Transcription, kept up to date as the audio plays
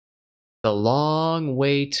The long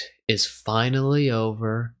wait is finally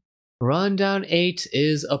over. Rundown 8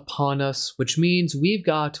 is upon us, which means we've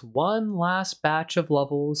got one last batch of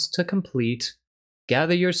levels to complete.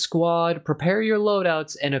 Gather your squad, prepare your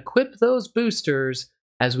loadouts, and equip those boosters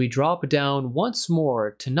as we drop down once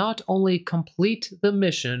more to not only complete the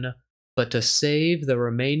mission, but to save the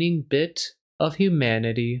remaining bit of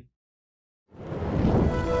humanity.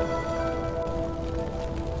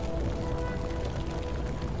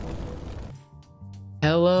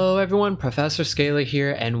 Hello everyone, Professor Scaler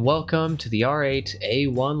here, and welcome to the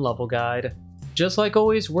R8A1 level guide. Just like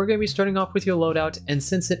always, we're going to be starting off with your loadout, and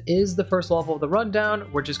since it is the first level of the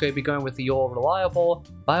rundown, we're just going to be going with the old reliable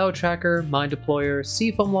Bio Tracker, Mine Deployer,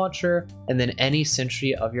 Seafoam Launcher, and then any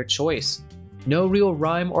sentry of your choice. No real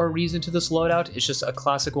rhyme or reason to this loadout, it's just a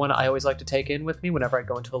classic one I always like to take in with me whenever I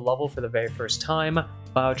go into a level for the very first time.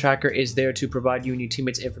 Bio Tracker is there to provide you and your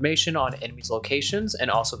teammates information on enemies' locations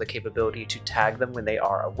and also the capability to tag them when they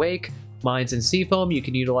are awake. Mines and Seafoam, you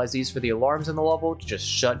can utilize these for the alarms in the level to just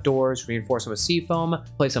shut doors, reinforce them with Seafoam,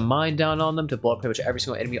 place a mine down on them to blow up pretty much every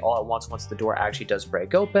single enemy all at once the door actually does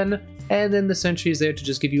break open. And then the sentry is there to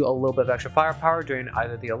just give you a little bit of extra firepower during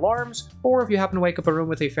either the alarms, or if you happen to wake up a room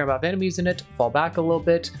with a fair amount of enemies in it, fall back a little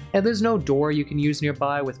bit. And there's no door you can use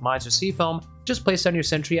nearby with mines or Seafoam, just place down your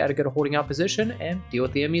sentry at a good holding out position and deal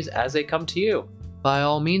with the enemies as they come to you. By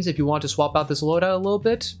all means, if you want to swap out this loadout a little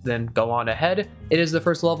bit, then go on ahead. It is the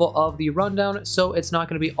first level of the rundown, so it's not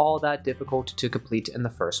going to be all that difficult to complete in the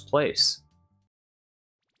first place.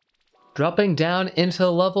 Dropping down into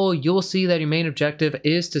the level, you'll see that your main objective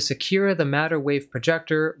is to secure the matter wave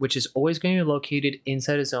projector, which is always going to be located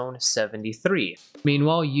inside of zone 73.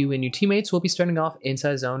 Meanwhile, you and your teammates will be starting off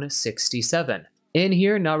inside zone 67. In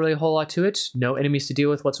here, not really a whole lot to it, no enemies to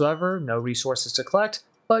deal with whatsoever, no resources to collect,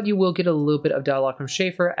 but you will get a little bit of dialogue from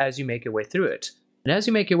Schaefer as you make your way through it. And as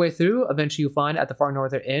you make your way through, eventually you'll find at the far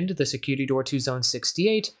northern end the security door to zone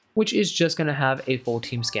 68, which is just going to have a full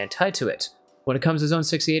team scan tied to it. When it comes to zone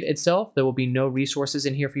 68 itself, there will be no resources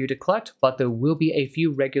in here for you to collect, but there will be a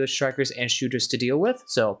few regular strikers and shooters to deal with,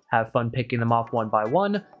 so have fun picking them off one by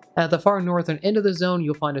one. At the far northern end of the zone,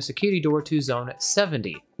 you'll find a security door to zone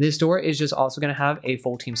 70. This door is just also going to have a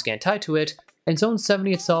full team scan tied to it, and zone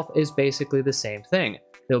 70 itself is basically the same thing.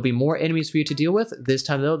 There will be more enemies for you to deal with. This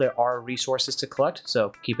time though, there are resources to collect,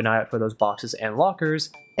 so keep an eye out for those boxes and lockers.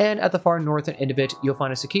 And at the far northern end of it, you'll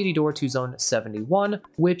find a security door to zone 71,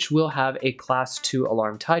 which will have a class 2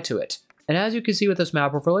 alarm tied to it. And as you can see with this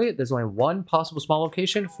map overlay, there's only one possible small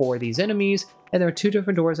location for these enemies, and there are two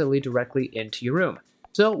different doors that lead directly into your room.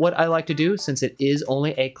 So what I like to do, since it is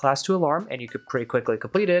only a class 2 alarm and you could pretty quickly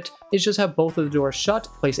complete it, is just have both of the doors shut,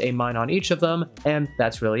 place a mine on each of them, and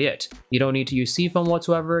that's really it. You don't need to use Seafoam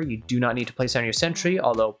whatsoever, you do not need to place down your sentry,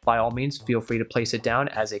 although by all means feel free to place it down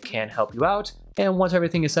as it can help you out. And once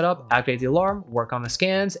everything is set up, activate the alarm, work on the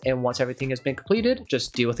scans, and once everything has been completed,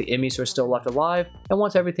 just deal with the enemies who are still left alive, and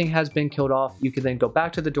once everything has been killed off, you can then go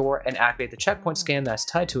back to the door and activate the checkpoint scan that's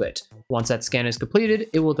tied to it. Once that scan is completed,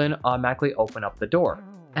 it will then automatically open up the door.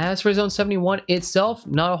 As for zone 71 itself,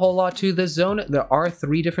 not a whole lot to this zone. There are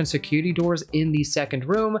 3 different security doors in the second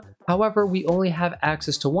room. However, we only have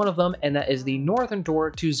access to one of them, and that is the northern door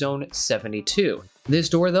to zone 72. This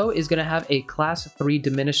door though is going to have a class 3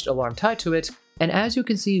 diminished alarm tied to it. And as you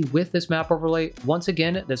can see with this map overlay, once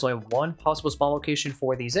again, there's only one possible spawn location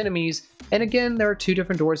for these enemies, and again, there are 2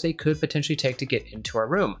 different doors they could potentially take to get into our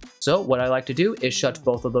room. So what I like to do is shut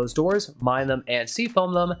both of those doors, mine them and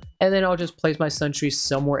Seafoam them, and then I'll just place my sentry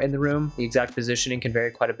somewhere in the room. The exact positioning can vary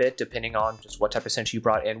quite a bit depending on just what type of sentry you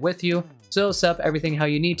brought in with you. So set up everything how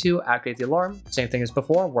you need to, activate the alarm, same thing as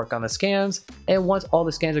before, work on the scans, and once all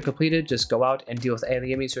the scans are completed, just go out and deal with any of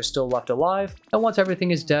the enemies who are still left alive, and once everything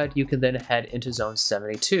is dead, you can then head into zone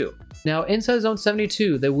 72. Now inside zone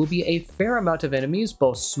 72, there will be a fair amount of enemies,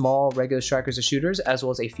 both small regular strikers and shooters, as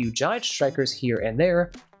well as a few giant strikers here and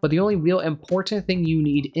there, but the only real important thing you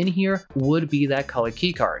need in here would be that colored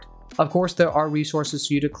keycard. Of course, there are resources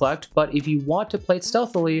for you to collect, but if you want to play it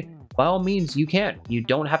stealthily, by all means you can. You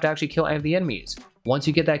don't have to actually kill any of the enemies. Once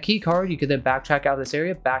you get that key card, you can then backtrack out of this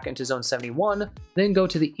area back into zone 71, then go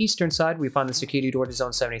to the eastern side where you find the security door to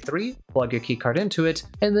zone 73, plug your key card into it,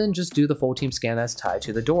 and then just do the full team scan that's tied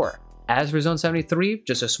to the door. As for zone 73,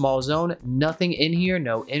 just a small zone, nothing in here,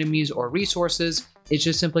 no enemies or resources. It's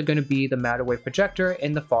just simply going to be the matter wave projector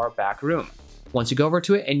in the far back room. Once you go over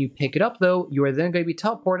to it and you pick it up though, you are then going to be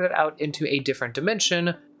teleported out into a different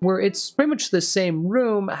dimension where it's pretty much the same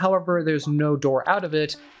room, however there's no door out of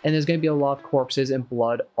it, and there's going to be a lot of corpses and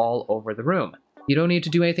blood all over the room. You don't need to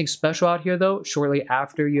do anything special out here though. Shortly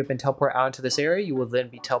after you have been teleported out into this area, you will then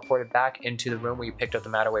be teleported back into the room where you picked up the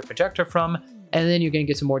matter wave projector from, and then you're going to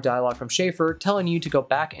get some more dialogue from Schaefer telling you to go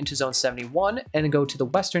back into zone 71 and then go to the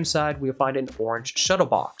western side where you'll find an orange shuttle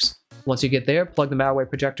box. Once you get there, plug the matter wave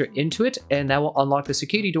projector into it and that will unlock the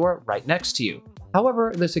security door right next to you.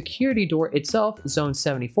 However, the security door itself, zone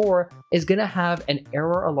 74, is going to have an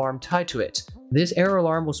error alarm tied to it. This error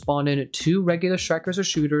alarm will spawn in 2 regular strikers or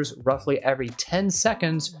shooters roughly every 10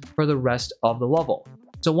 seconds for the rest of the level.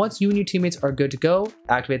 So once you and your teammates are good to go,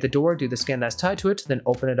 activate the door, do the scan that's tied to it, then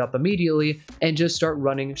open it up immediately, and just start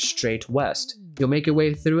running straight west. You'll make your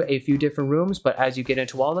way through a few different rooms, but as you get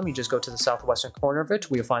into all of them, you just go to the southwestern corner of it,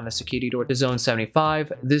 where you'll find the security door to zone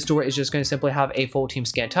 75. This door is just going to simply have a full team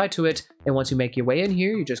scan tied to it, and once you make your way in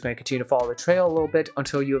here, you're just going to continue to follow the trail a little bit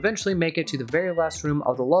until you eventually make it to the very last room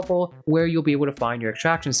of the level, where you'll be able to find your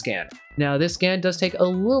extraction scan. Now, this scan does take a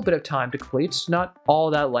little bit of time to complete, not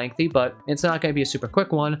all that lengthy, but it's not going to be a super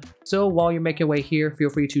quick one, so while you're making your way here, feel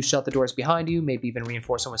free to shut the doors behind you, maybe even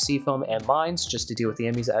reinforce them with C-foam and mines just to deal with the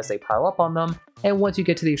enemies as they pile up on them. And once you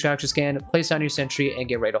get to the extraction scan, place down your sentry and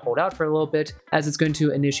get ready to hold out for a little bit, as it's going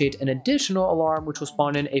to initiate an additional alarm which will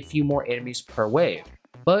spawn in a few more enemies per wave.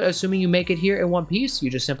 But assuming you make it here in one piece,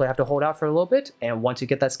 you just simply have to hold out for a little bit, and once you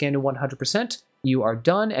get that scan to 100%, you are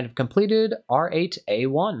done and have completed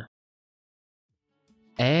R8A1.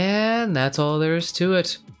 And that's all there is to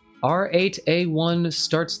it. R8A1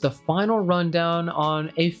 starts the final rundown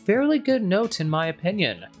on a fairly good note in my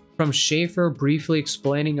opinion. From Schaefer briefly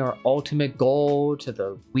explaining our ultimate goal, to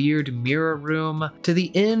the weird mirror room, to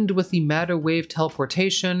the end with the matter wave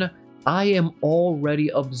teleportation, I am already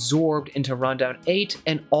absorbed into Rundown 8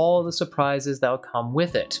 and all the surprises that will come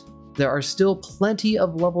with it. There are still plenty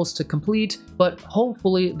of levels to complete, but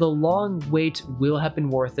hopefully the long wait will have been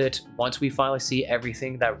worth it once we finally see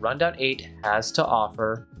everything that Rundown 8 has to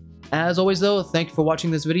offer. As always though, thank you for watching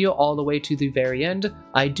this video all the way to the very end.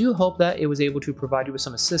 I do hope that it was able to provide you with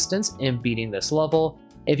some assistance in beating this level.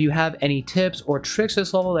 If you have any tips or tricks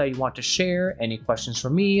this level that you want to share, any questions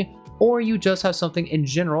from me, or you just have something in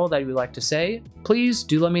general that you would like to say, please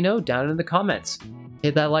do let me know down in the comments.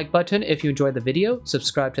 Hit that like button if you enjoyed the video,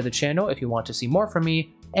 subscribe to the channel if you want to see more from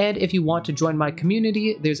me, and if you want to join my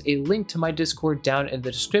community, there's a link to my Discord down in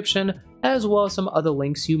the description, as well as some other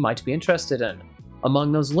links you might be interested in.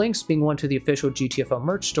 Among those links being one to the official GTFO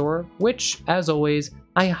merch store, which, as always,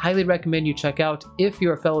 I highly recommend you check out if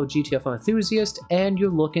you're a fellow GTFO enthusiast and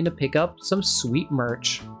you're looking to pick up some sweet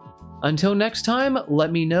merch. Until next time,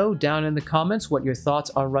 let me know down in the comments what your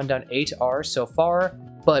thoughts on Rundown 8 are so far,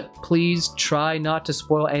 but please try not to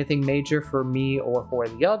spoil anything major for me or for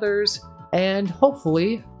the others, and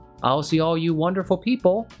hopefully, I'll see all you wonderful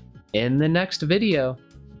people in the next video.